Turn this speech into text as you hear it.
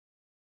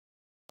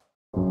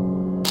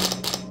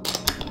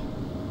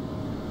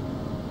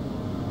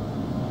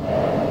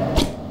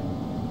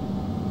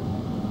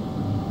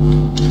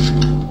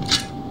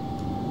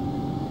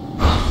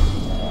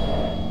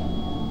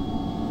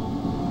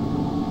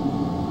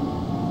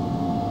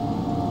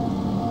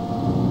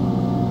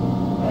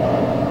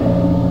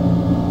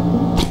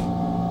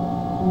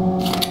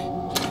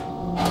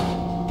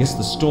Guess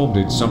the storm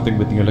did something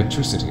with the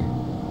electricity.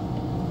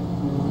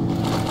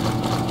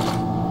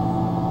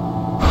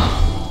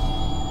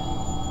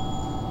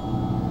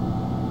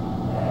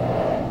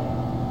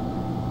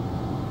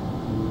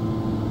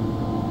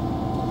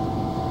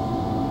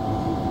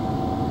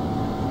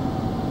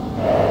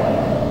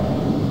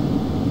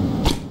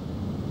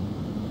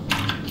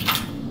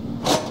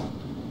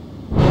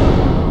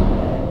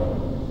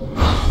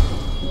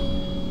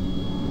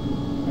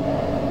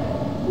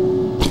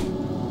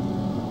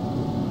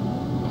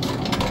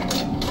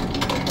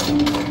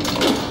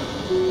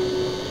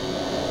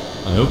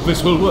 I hope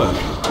this will work.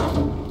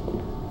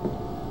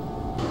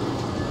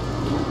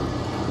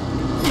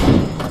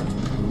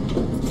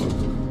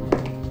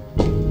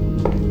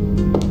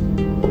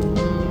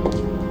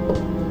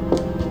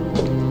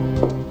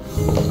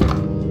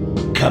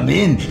 Come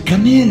in,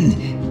 come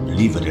in.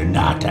 Believe it or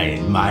not, I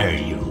admire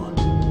you.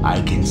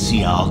 I can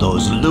see all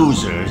those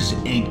losers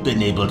ain't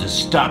been able to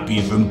stop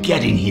you from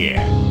getting here.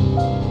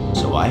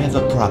 So I have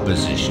a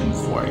proposition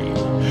for you.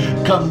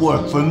 Come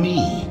work for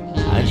me.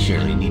 I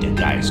surely need a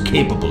guy as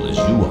capable as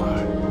you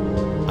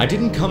are. I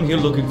didn't come here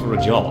looking for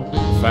a job.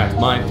 In fact,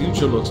 my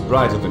future looks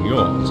brighter than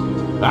yours.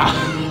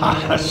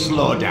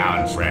 Slow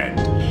down, friend.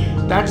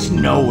 That's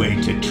no way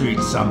to treat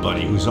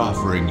somebody who's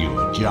offering you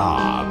a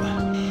job.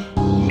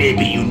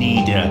 Maybe you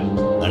need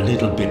a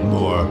little bit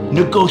more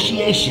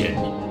negotiation.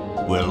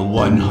 Will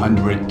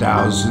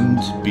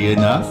 100,000 be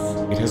enough?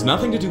 It has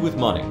nothing to do with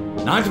money.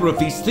 Neither of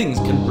these things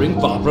can bring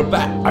Barbara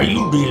back. Are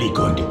you really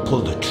going to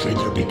pull the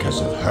trigger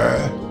because of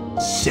her?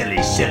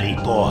 Silly, silly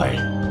boy.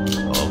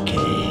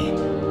 Okay,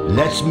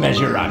 let's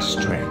measure our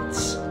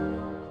strengths.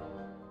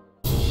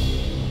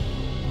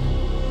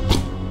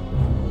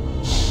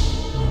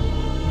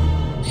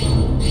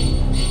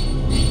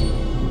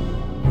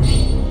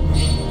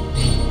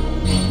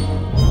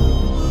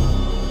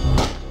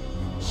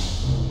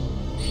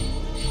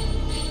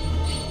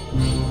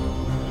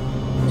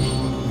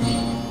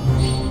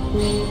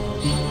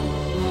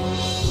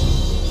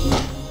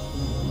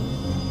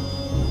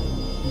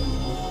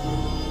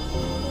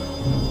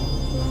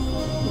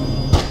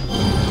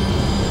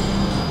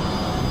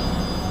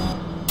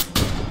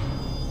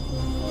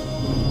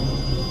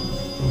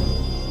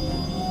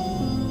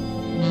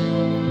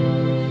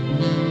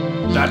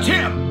 That's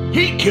him!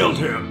 He killed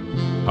him!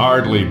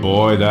 Hardly,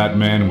 boy. That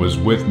man was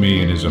with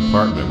me in his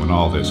apartment when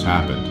all this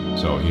happened,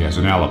 so he has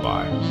an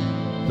alibi.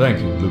 Thank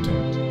you,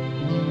 Lieutenant.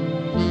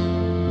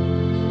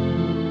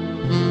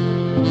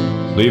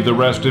 Leave the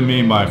rest to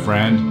me, my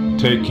friend.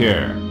 Take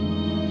care.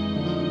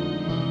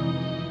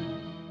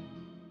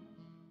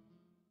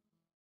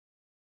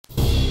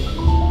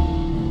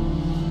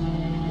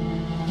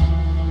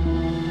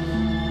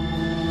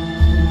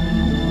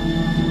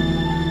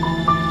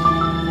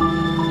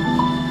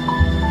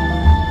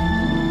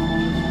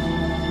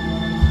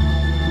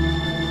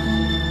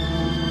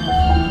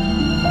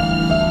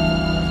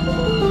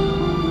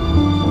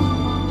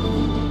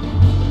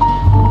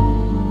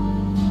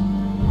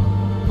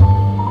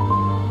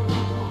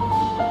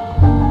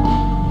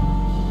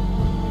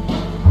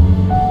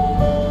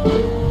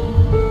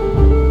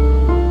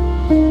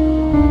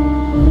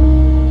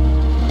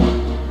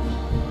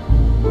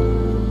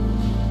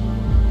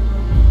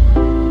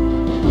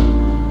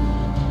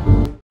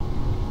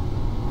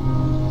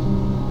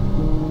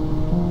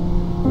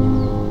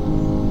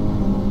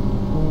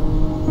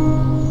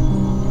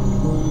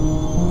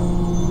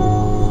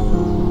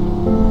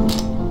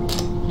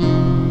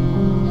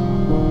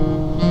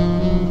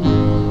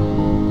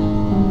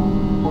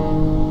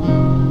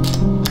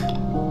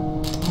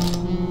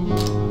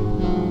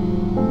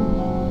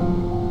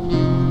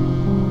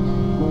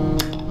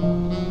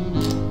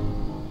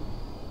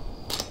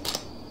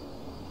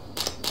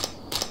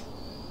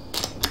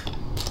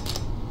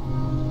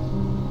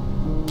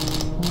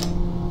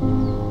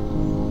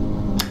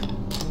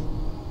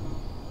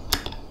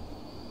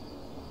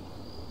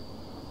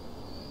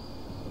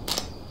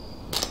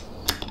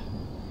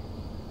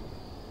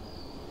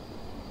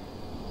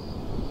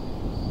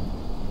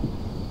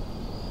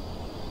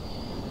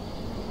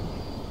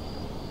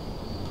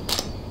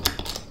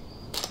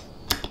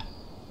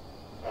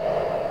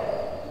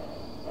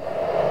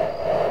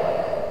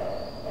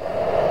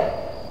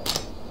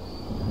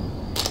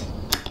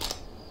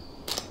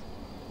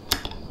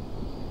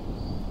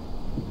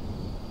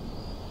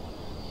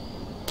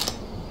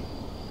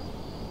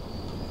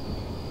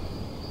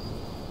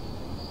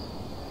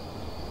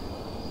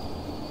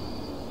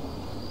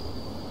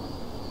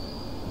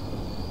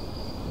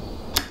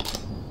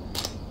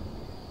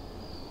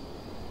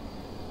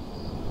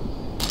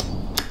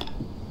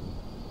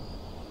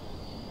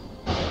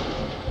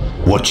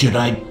 What should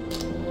I...